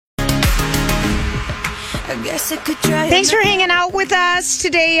Thanks for hanging out with us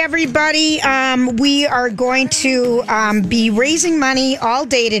today, everybody. We are going to be raising money all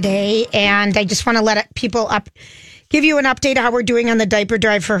day today, and I just want to give you an update of how we're doing on the diaper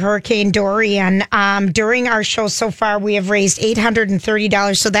drive for Hurricane Dorian. During our show so far, we have raised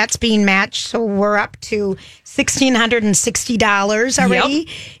 $830, so that's being matched. So we're up to $1,660 already. Yep.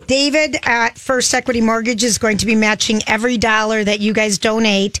 David at First Equity Mortgage is going to be matching every dollar that you guys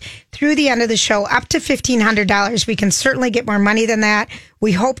donate through the end of the show up to $1,500. We can certainly get more money than that.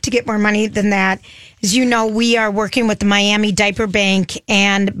 We hope to get more money than that. As you know, we are working with the Miami Diaper Bank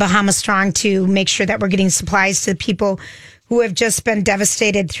and Bahama Strong to make sure that we're getting supplies to the people who have just been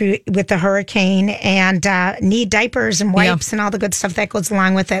devastated with the hurricane and need diapers and wipes and all the good stuff that goes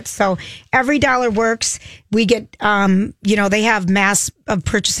along with it. So every dollar works. We get, they have mass of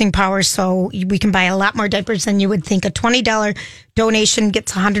purchasing power, so we can buy a lot more diapers than you would think. A $20 donation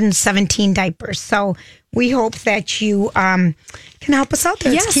gets 117 diapers. So we hope that you can help us out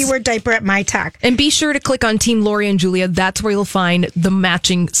there. Yes. It's keyword diaper at My Talk. And be sure to click on Team Lori and Julia. That's where you'll find the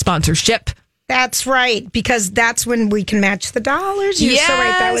matching sponsorship. That's right, because that's when we can match the dollars. You're so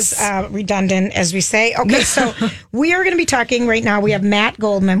right. That was redundant, as we say. Okay, so we are going to be talking right now. We have Matt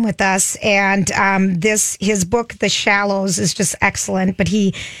Goldman with us, and his book, The Shallows, is just excellent. But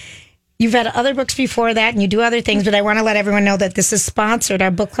you've had other books before that, and you do other things, but I want to let everyone know that this is sponsored. Our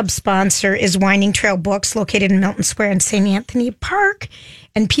book club sponsor is Winding Trail Books, located in Milton Square in St. Anthony Park.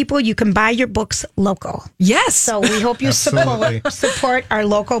 And people, you can buy your books local. Yes. So we hope you support our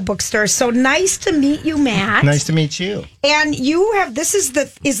local bookstores. So nice to meet you, Matt. Nice to meet you. And you have, is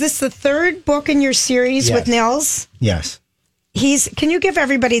this the third book in your series with Nils? Yes. Can you give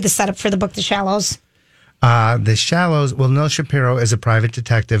everybody the setup for the book, The Shallows? The Shallows, Nils Shapiro is a private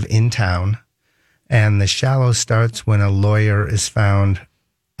detective in town. And The Shallows starts when a lawyer is found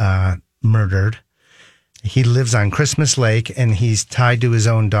murdered. He lives on Christmas Lake, and he's tied to his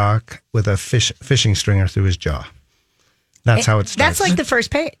own dock with a fishing stringer through his jaw. That's how it starts. That's like the first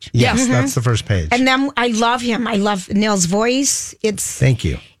page. Yes, that's the first page. And then I love him. I love Nils' voice. Thank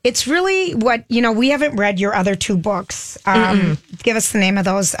you. It's really what, we haven't read your other two books. Give us the name of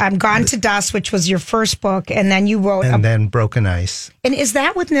those. Gone to Dust, which was your first book, and then you wrote... And then Broken Ice. And is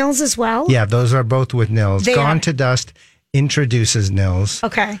that with Nils as well? Yeah, those are both with Nils. Gone to Dust introduces Nils.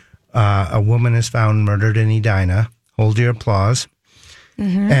 Okay. A woman is found murdered in Edina. Hold your applause.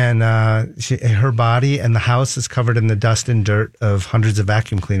 Mm-hmm. And her body and the house is covered in the dust and dirt of hundreds of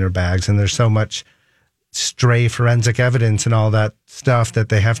vacuum cleaner bags. And there's so much stray forensic evidence and all that stuff that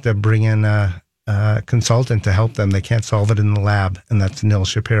they have to bring in a consultant to help them. They can't solve it in the lab. And that's Nils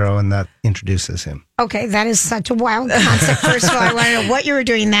Shapiro, and that introduces him. Okay, that is such a wild concept. First of all, I want to know what you were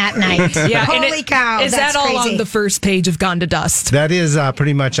doing that night. Yeah, holy cow! Is that all crazy. on the first page of Gone to Dust? That is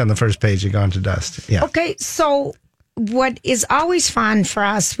pretty much on the first page of Gone to Dust. Yeah. Okay, so what is always fun for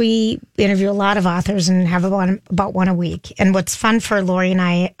us, we interview a lot of authors and have about one a week. And what's fun for Lori and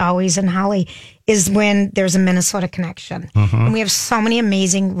I always, and Holly, is when there's a Minnesota connection. Mm-hmm. And we have so many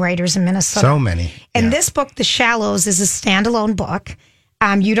amazing writers in Minnesota. So many. And this book, The Shallows, is a standalone book.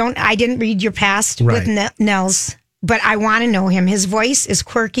 I didn't read your past with Nils, but I want to know him. His voice is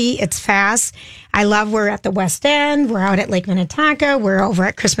quirky. It's fast. We're at the West End. We're out at Lake Minnetonka. We're over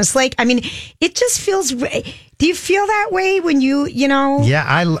at Christmas Lake. I mean, it just feels, do you feel that way when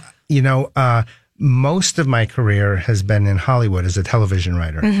Yeah, most of my career has been in Hollywood as a television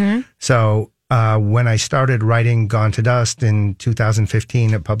writer. Mm-hmm. So when I started writing Gone to Dust in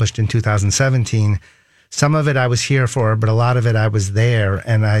 2015, it published in 2017, some of it I was here for, but a lot of it I was there,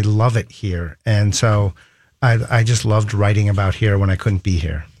 and I love it here. And so I just loved writing about here when I couldn't be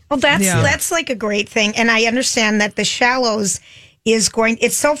here. Well, that's like a great thing. And I understand that The Shallows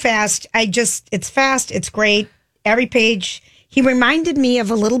it's so fast. It's fast. It's great. Every page. He reminded me of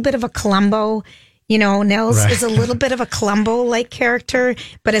a little bit of a Columbo. Nils is a little bit of a Columbo-like character,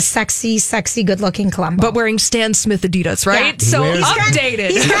 but a sexy, good-looking Columbo. But wearing Stan Smith Adidas, right? Yeah. So updated.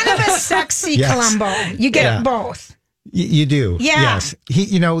 He's kind of a sexy Columbo. You get both. You do. Yeah.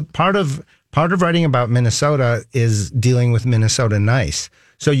 Yes. Part of writing about Minnesota is dealing with Minnesota nice.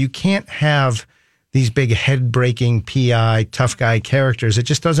 So you can't have these big head-breaking PI, tough guy characters. It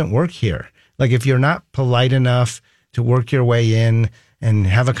just doesn't work here. Like, if you're not polite enough to work your way in and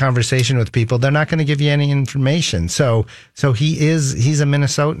have a conversation with people, they're not going to give you any information. So he's a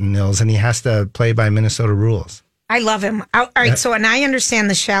Minnesotan, Nils, and he has to play by Minnesota rules. I love him. All right, so, and I understand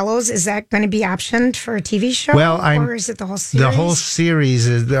The Shallows. Is that going to be optioned for a TV show? Or is it the whole series? The whole series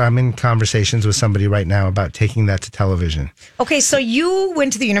is, I'm in conversations with somebody right now about taking that to television. Okay, so you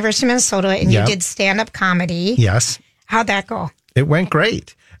went to the University of Minnesota and you did stand-up comedy. Yes. How'd that go? It went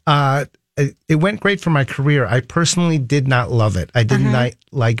great. it went great for my career. I personally did not love it. I did not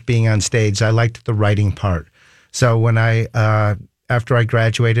like being on stage. I liked the writing part. So when after I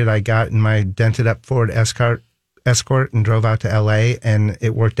graduated, I got in my dented up Ford Escort and drove out to LA, and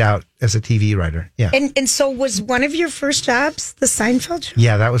it worked out as a TV writer. Yeah. And so was one of your first jobs the Seinfeld show?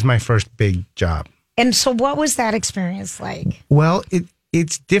 Yeah, that was my first big job. And so what was that experience like? Well,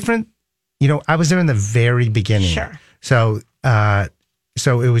 it's different. You know, I was there in the very beginning. Sure. So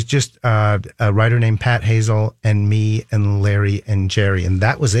it was just a writer named Pat Hazel and me and Larry and Jerry, and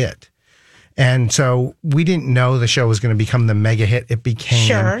that was it. And so we didn't know the show was going to become the mega hit it became.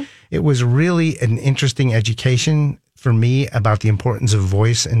 Sure. It was really an interesting education for me about the importance of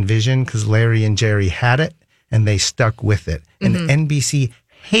voice and vision, because Larry and Jerry had it and they stuck with it. And NBC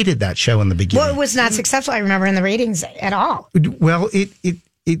hated that show in the beginning. Well, it was not successful, I remember, in the ratings at all. Well, it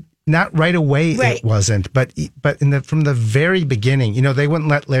not right away. Right. It wasn't, but from the very beginning, you know, they wouldn't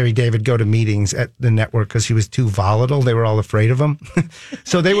let Larry David go to meetings at the network because he was too volatile. They were all afraid of him,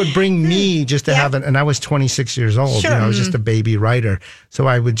 so they would bring me just to have it. And I was 26 years old. Sure. You know, I was just a baby writer, so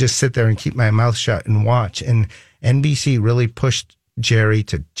I would just sit there and keep my mouth shut and watch. And NBC really pushed Jerry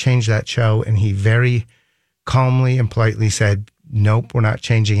to change that show, and he very calmly and politely said, "Nope, we're not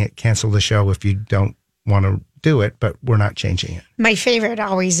changing it. Cancel the show if you don't want to do it, but we're not changing it." My favorite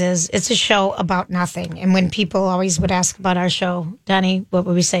always is, it's a show about nothing. And when people always would ask about our show, Donnie, what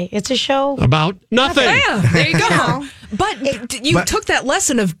would we say? It's a show about nothing. Yeah, there you go. But you took that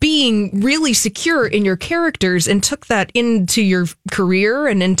lesson of being really secure in your characters and took that into your career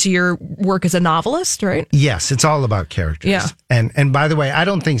and into your work as a novelist, right? Yes, it's all about characters. Yeah. And by the way, I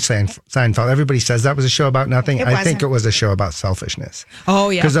don't think Seinfeld, everybody says that was a show about nothing. I think it was a show about selfishness. Oh,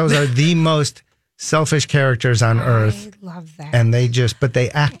 yeah. Because those are the most selfish characters on earth. I love that. And but they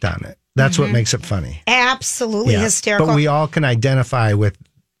act on it. That's what makes it funny. Absolutely hysterical. But we all can identify with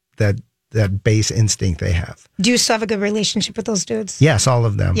that base instinct they have. Do you still have a good relationship with those dudes? Yes, all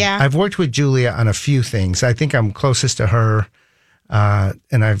of them. Yeah. I've worked with Julia on a few things. I think I'm closest to her.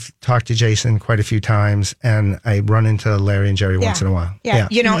 And I've talked to Jason quite a few times, and I run into Larry and Jerry once in a while. Yeah.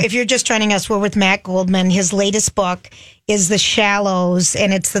 You know, if you're just joining us, we're with Matt Goldman. His latest book is The Shallows,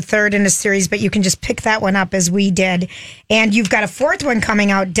 and it's the third in a series, but you can just pick that one up as we did. And you've got a fourth one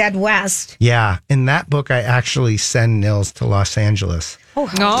coming out, Dead West. Yeah. In that book, I actually send Nils to Los Angeles.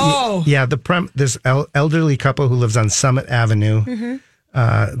 Oh. Yeah. This elderly couple who lives on Summit Avenue.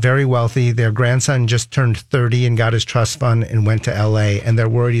 Very wealthy. Their grandson just turned 30 and got his trust fund and went to LA, and they're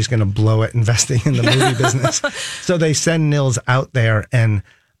worried he's going to blow it investing in the movie business. So they send Nils out there, and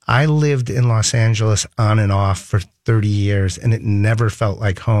I lived in Los Angeles on and off for 30 years, and it never felt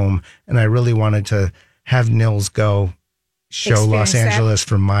like home. And I really wanted to have Nils go show Los Angeles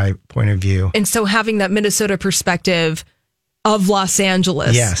from my point of view. And so having that Minnesota perspective of Los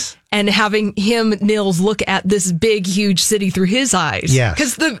Angeles. Yes. And having Nils, look at this big, huge city through his eyes. Yes.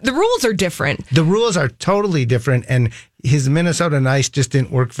 Because the rules are different. The rules are totally different, and his Minnesota Nice just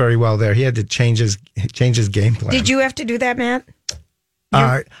didn't work very well there. He had to change his game plan. Did you have to do that, Matt?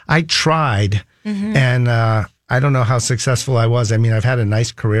 I tried, and I don't know how successful I was. I mean, I've had a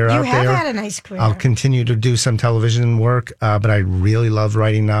nice career out there. You have had a nice career. I'll continue to do some television work, but I really love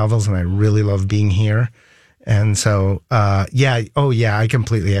writing novels, and I really love being here. And so, I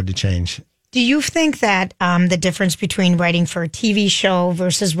completely had to change. Do you think that the difference between writing for a TV show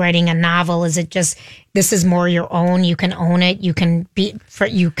versus writing a novel, is it just, this is more your own, you can own it, you can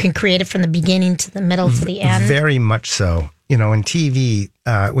create it from the beginning to the middle to the end? Very much so. You know, in TV,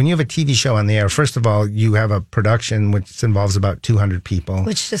 when you have a TV show on the air, first of all, you have a production which involves about 200 people.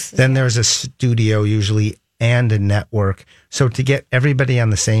 Then there's a studio usually and a network. So to get everybody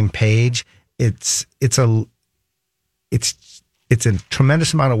on the same page, it's a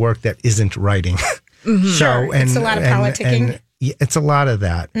tremendous amount of work that isn't writing. Sure, it's a lot of politicking. It's a lot of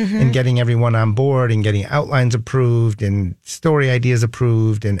that, and getting everyone on board, and getting outlines approved, and story ideas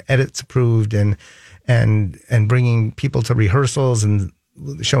approved, and edits approved, and bringing people to rehearsals and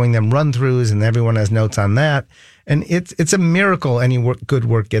showing them run-throughs, and everyone has notes on that. And it's a miracle any good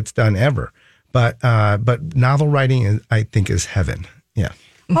work gets done ever. But novel writing, I think, is heaven. Yeah.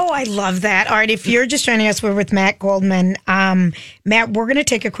 Oh, I love that. All right, if you're just joining us, we're with Matt Goldman. Matt, we're going to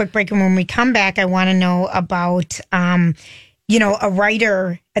take a quick break, and when we come back, I want to know about, a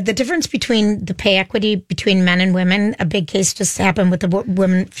writer, the difference between the pay equity between men and women. A big case just happened with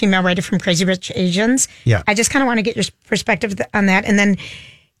the female writer from Crazy Rich Asians. Yeah. I just kind of want to get your perspective on that, and then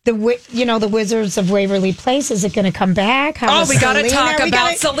the Wizards of Waverly Place, is it going to come back? We got to talk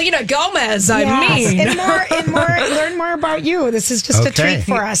about Selena Gomez. And learn more about you. This is just a treat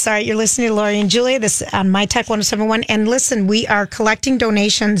for us. All right, you're listening to Lori and Julia. This on My Talk 107.1. And listen, we are collecting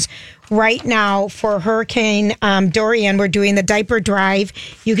donations right now for Hurricane Dorian. We're doing the diaper drive.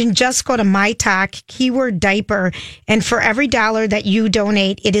 You can just go to My Talk, keyword diaper, and for every $1 that you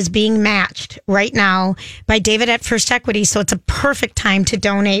donate, it is being matched right now by David at First Equity. So it's a perfect time to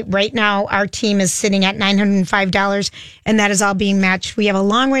donate. Right now, our team is sitting at $905, and that is all being matched. We have a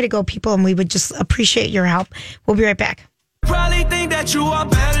long way to go, people, and we would just appreciate your help. We'll be right back. Probably think that you are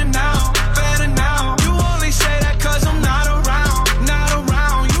better now, better now. You only say that 'cause I'm not around, not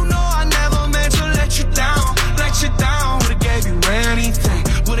around. You know I never meant to let you down, let you down. Would've gave you anything,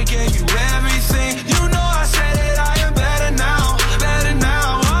 would've gave you everything. You know I said that I am better now, better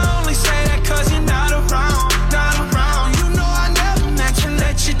now. I only say that 'cause you're not around, not around. You know I never meant to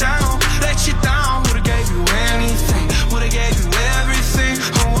let you down, let you down. Would've gave you anything, would've gave you everything.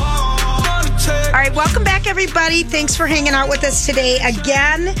 All right, welcome back, everybody. Thanks for hanging out with us today.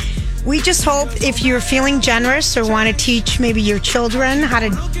 Again, we just hope if you're feeling generous or want to teach maybe your children how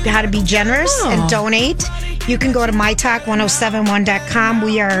to be generous and donate, you can go to mytalk1071.com.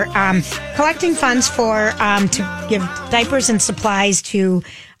 We are collecting funds for to give diapers and supplies to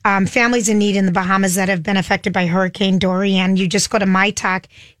families in need in the Bahamas that have been affected by Hurricane Dorian. You just go to My Talk,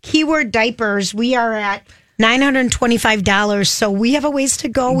 keyword diapers. We are at $925, so we have a ways to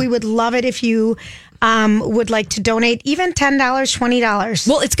go. We would love it if you would like to donate, even $10, $20.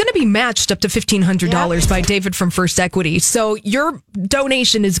 Well, it's going to be matched up to $1,500 by David from First Equity. So your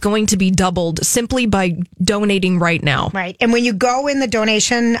donation is going to be doubled simply by donating right now. Right. And when you go in the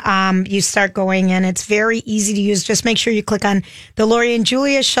donation, you start going in. It's very easy to use. Just make sure you click on the Lori and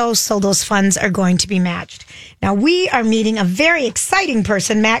Julia show so those funds are going to be matched. Now, we are meeting a very exciting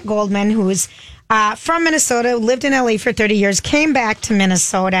person, Matt Goldman, who is from Minnesota, lived in LA for 30 years, came back to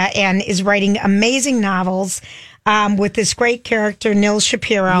Minnesota, and is writing amazing novels with this great character, Nils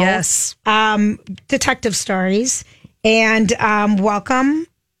Shapiro. Yes. Detective stories. And welcome,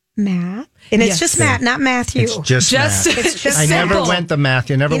 Matt. And it's just Matt, not Matthew. It's just Matt. It's just I simple. never went the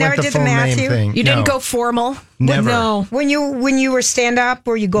Matthew. Never went the full name thing. You didn't go formal? Never. No. When you were stand up,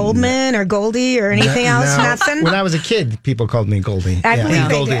 were you Goldman or Goldie or anything else? No. Nothing. When I was a kid, people called me Goldie. I believe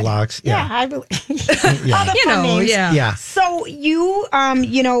they Goldilocks. did. Yeah, I believe. All the fun names. Yeah. So you,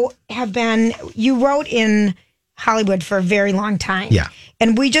 you wrote in Hollywood for a very long time. Yeah.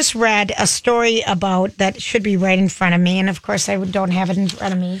 And we just read a story about that should be right in front of me, and of course I don't have it in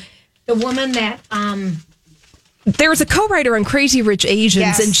front of me. The woman that there was a co-writer on Crazy Rich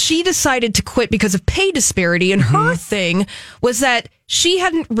Asians, and she decided to quit because of pay disparity. And her thing was that she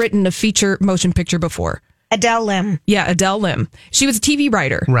hadn't written a feature motion picture before. Adele Lim. Yeah, Adele Lim. She was a TV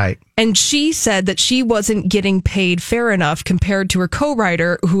writer. Right. And she said that she wasn't getting paid fair enough compared to her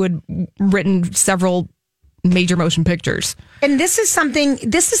co-writer who had written several major motion pictures. And this is something,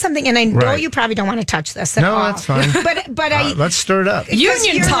 and I know you probably don't want to touch this at all. No, that's fine. But let's stir it up.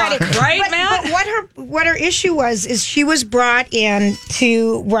 Union talk, right, Matt? But what her issue is she was brought in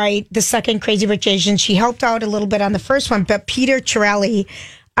to write the second Crazy Rich Asians. She helped out a little bit on the first one, but Peter Chiarelli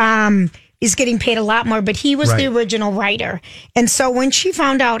is getting paid a lot more, but he was the original writer. And so when she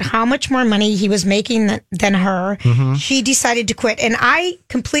found out how much more money he was making than her, she decided to quit. And I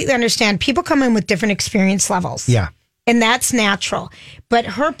completely understand. People come in with different experience levels. Yeah. And that's natural. But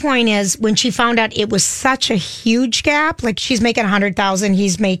her point is when she found out it was such a huge gap, like she's making $100,000,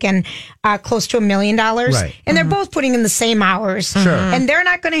 he's making close to $1 million. Right. And they're both putting in the same hours. Sure. And they're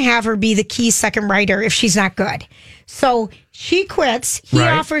not going to have her be the key second writer if she's not good. So she quits. He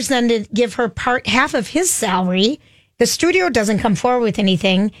offers then to give her half of his salary. The studio doesn't come forward with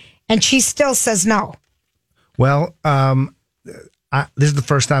anything. And she still says no. Well, this is the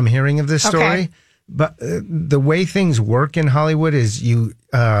first time hearing of this story. Okay. But the way things work in Hollywood is you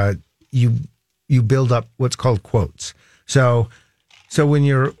build up what's called quotes. So when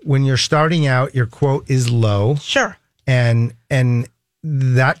you're starting out, your quote is low. Sure. And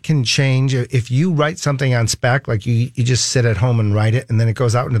that can change if you write something on spec, like you just sit at home and write it, and then it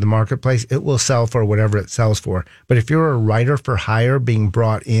goes out into the marketplace. It will sell for whatever it sells for. But if you're a writer for hire being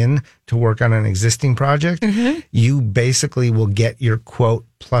brought in to work on an existing project, you basically will get your quote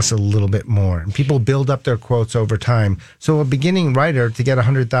plus a little bit more. And people build up their quotes over time. So a beginning writer to get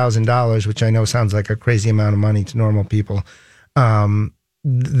 $100,000, which I know sounds like a crazy amount of money to normal people,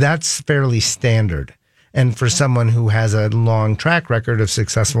 that's fairly standard. And for someone who has a long track record of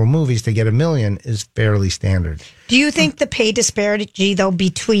successful movies, to get $1 million is fairly standard. Do you think the pay disparity, though,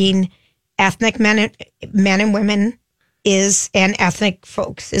 between ethnic men and women and ethnic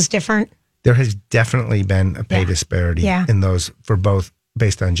folks is different? There has definitely been a pay disparity in those for both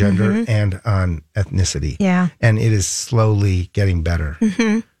based on gender and on ethnicity. Yeah. And it is slowly getting better.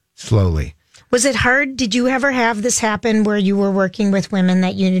 Slowly. Was it hard? Did you ever have this happen where you were working with women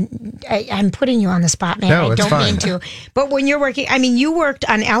that I'm putting you on the spot, man. No, I it's don't fine. mean to. But when you're working, I mean, you worked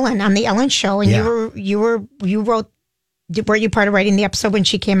on the Ellen show, and Yeah. you wrote, were you part of writing the episode when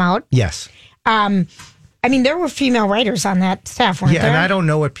she came out? Yes. I mean, there were female writers on that staff, weren't Yeah, there? and I don't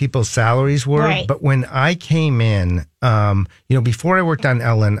know what people's salaries were, Right. but when I came in, before I worked on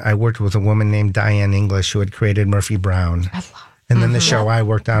Ellen, I worked with a woman named Diane English who had created Murphy Brown. I love it. And then the show I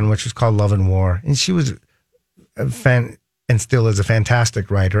worked on, which was called Love and War. And she was and still is a fantastic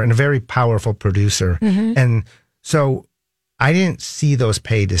writer and a very powerful producer. And so I didn't see those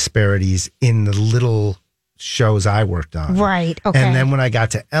pay disparities in the little shows I worked on. Right, okay. And then when I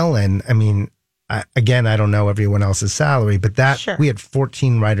got to Ellen, I mean, I don't know everyone else's salary, but Sure. we had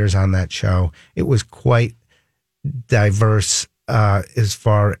 14 writers on that show. It was quite diverse as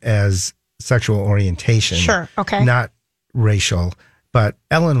far as sexual orientation. Sure, okay. Not racial, but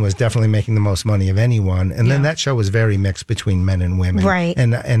Ellen was definitely making the most money of anyone. And then that show was very mixed between men and women. Right.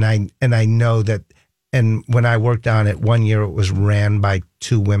 And I know that. And when I worked on it, one year it was ran by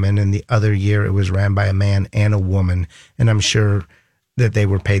 2 women, and the other year it was ran by a man and a woman. And I'm sure that they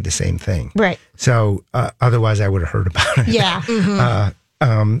were paid the same thing. Right. So otherwise I would have heard about it. Yeah.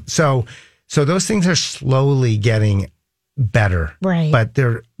 So those things are slowly getting better. Right. But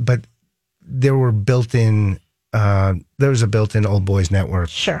there were built-in, there was a built-in old boys network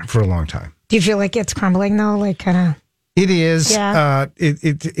Sure. for a long time. Do you feel like it's crumbling though? Like kind of. It is. Yeah.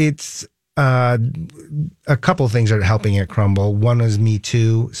 It's a couple of things are helping it crumble. One is Me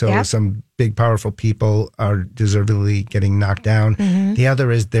Too. So Yep. some big, powerful people are deservedly getting knocked down. Mm-hmm. The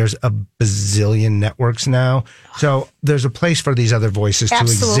other is there's a bazillion networks now. So there's a place for these other voices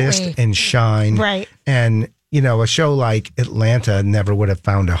Absolutely. to exist and shine. Right. And, a show like Atlanta never would have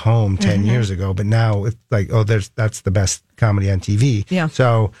found a home 10 Mm-hmm. years ago. But now it's like, that's the best comedy on TV. Yeah.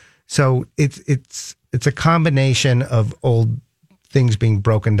 So it's a combination of old things being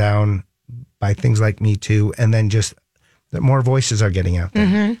broken down by things like Me Too, and then just that more voices are getting out there.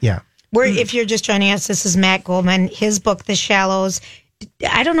 Mm-hmm. Yeah. If you're just joining us, this is Matt Goldman. His book, The Shallows.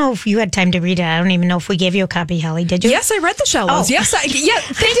 I don't know if you had time to read it. I don't even know if we gave you a copy, Helly. Did you? Yes, I read The Shallows. Oh. Yes, thank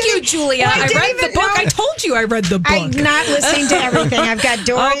you, Julia. Well, I I didn't read the even book. know. I told you I read the book. I'm not listening to everything. I've got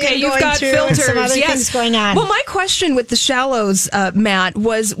Dorian Okay, you've going got through filters. and some other yes. things going on. Well, my question with The Shallows, Matt,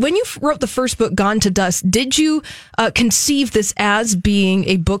 was when you wrote the first book, Gone to Dust, did you conceive this as being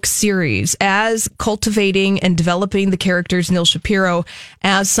a book series, as cultivating and developing the characters, Neil Shapiro,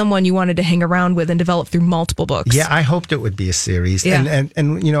 as someone you wanted to hang around with and develop through multiple books? Yeah, I hoped it would be a series. Yeah. And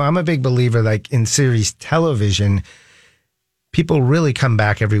I'm a big believer, like in series television, people really come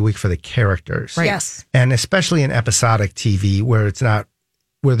back every week for the characters. Right. Yes. And especially in episodic TV where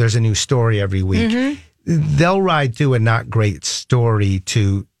there's a new story every week. Mm-hmm. They'll ride through a not great story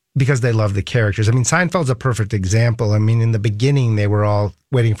because they love the characters. I mean, Seinfeld's a perfect example. I mean, in the beginning, they were all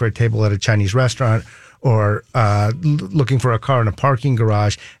waiting for a table at a Chinese restaurant or looking for a car in a parking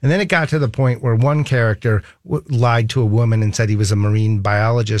garage. And then it got to the point where one character lied to a woman and said he was a marine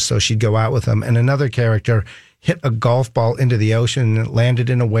biologist, so she'd go out with him. And another character hit a golf ball into the ocean and it landed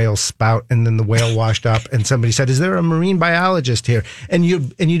in a whale's spout, and then the whale washed up, and somebody said, "Is there a marine biologist here?" And you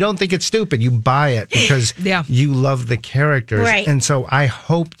don't think it's stupid. You buy it because Yeah. you love the characters. Right. And so I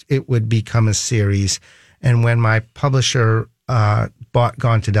hoped it would become a series. And when my publisher bought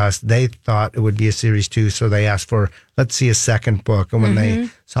Gone to Dust, they thought it would be a series too. So they asked for, let's see a second book. And when they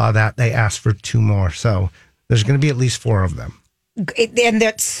saw that, they asked for 2 more. So there's going to be at least 4 of them. And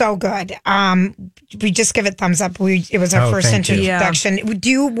that's so good. We just give it thumbs up. It was our first thank you. introduction. Who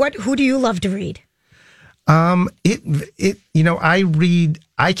do you love to read?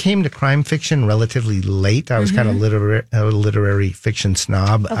 I came to crime fiction relatively late. I was kind of a literary fiction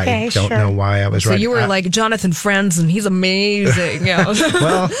snob. Okay, I don't sure. know why I was So right. you were like Jonathan Friends, and he's amazing. Yeah.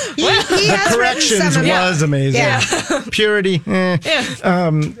 Well, He the has written corrections some of it. was amazing. Yeah. Purity,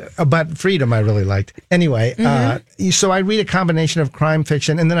 but freedom I really liked. Anyway, so I read a combination of crime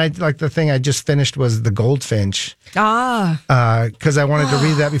fiction, and then the thing I just finished was The Goldfinch, because I wanted to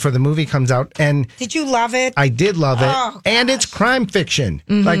read that before the movie comes out, and Did you love it? I did love it, Oh, and it's crime fiction.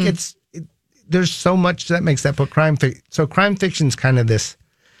 Like there's so much that makes that book crime fiction. So crime fiction's kind of this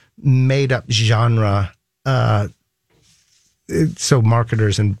made up genre. So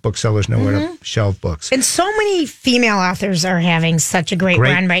marketers and booksellers know where to shelve books. And so many female authors are having such a great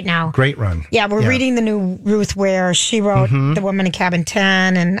run right now. Great run. Yeah, we're reading the new Ruth Ware. She wrote The Woman in Cabin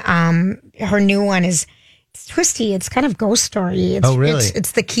 10, and her new one is twisty. It's kind of ghost story. It's, Oh, really?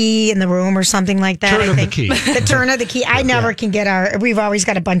 It's the key in the room or something like that. Turn I of the think key. The turn of the key. I never can get we've always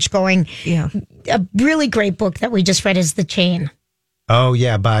got a bunch going. Yeah. A really great book that we just read is The Chain. Oh,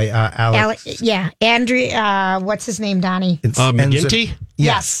 yeah, by Alex. Andrew, what's his name, Donnie? It's McGinty?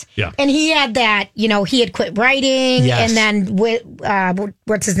 Yes. Yeah. And he had that, he had quit writing. Yes. And then,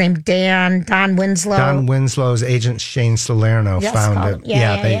 what's his name? Don Winslow. Don Winslow's agent Shane Salerno Yes, found called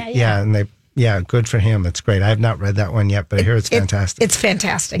it. him. And good for him. It's great. I have not read that one yet, but I hear it's fantastic. It's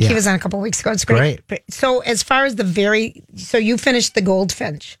fantastic. Yeah. He was on a couple of weeks ago. It's great. So as far as so you finished The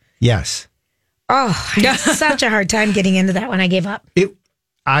Goldfinch. Yes. Oh, I had such a hard time getting into that one. I gave up.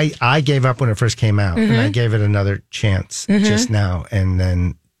 I gave up when it first came out, and I gave it another chance just now,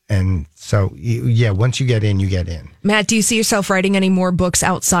 so once you get in, you get in. Matt, do you see yourself writing any more books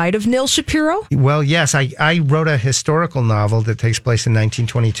outside of Neil Shapiro? Well, yes, I wrote a historical novel that takes place in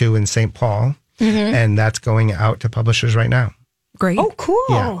 1922 in St. Paul, and that's going out to publishers right now. Great. Oh, cool.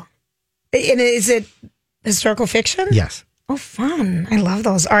 Yeah. And is it historical fiction? Yes. Oh, fun. I love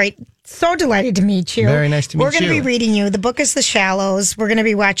those. All right. So delighted to meet you. Very nice to meet you. We're going to be reading you. The book is The Shallows. We're going to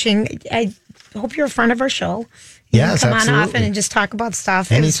be watching. I hope you're a friend of our show. Yes, come absolutely. on often and just talk about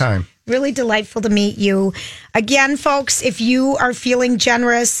stuff. Anytime. Really delightful to meet you. Again, folks, if you are feeling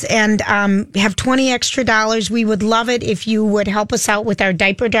generous and have $20 extra, we would love it if you would help us out with our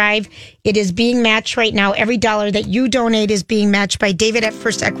diaper drive. It is being matched right now. Every dollar that you donate is being matched by David at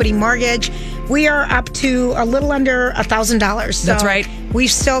First Equity Mortgage. We are up to a little under $1,000. So that's right.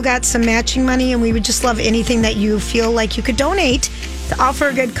 We've still got some matching money, and we would just love anything that you feel like you could donate to all for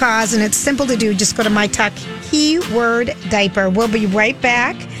a good cause. And it's simple to do. Just go to My Talk keyword diaper. We'll be right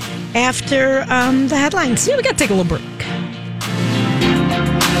back after the headlines. Yeah, we got to take a little break.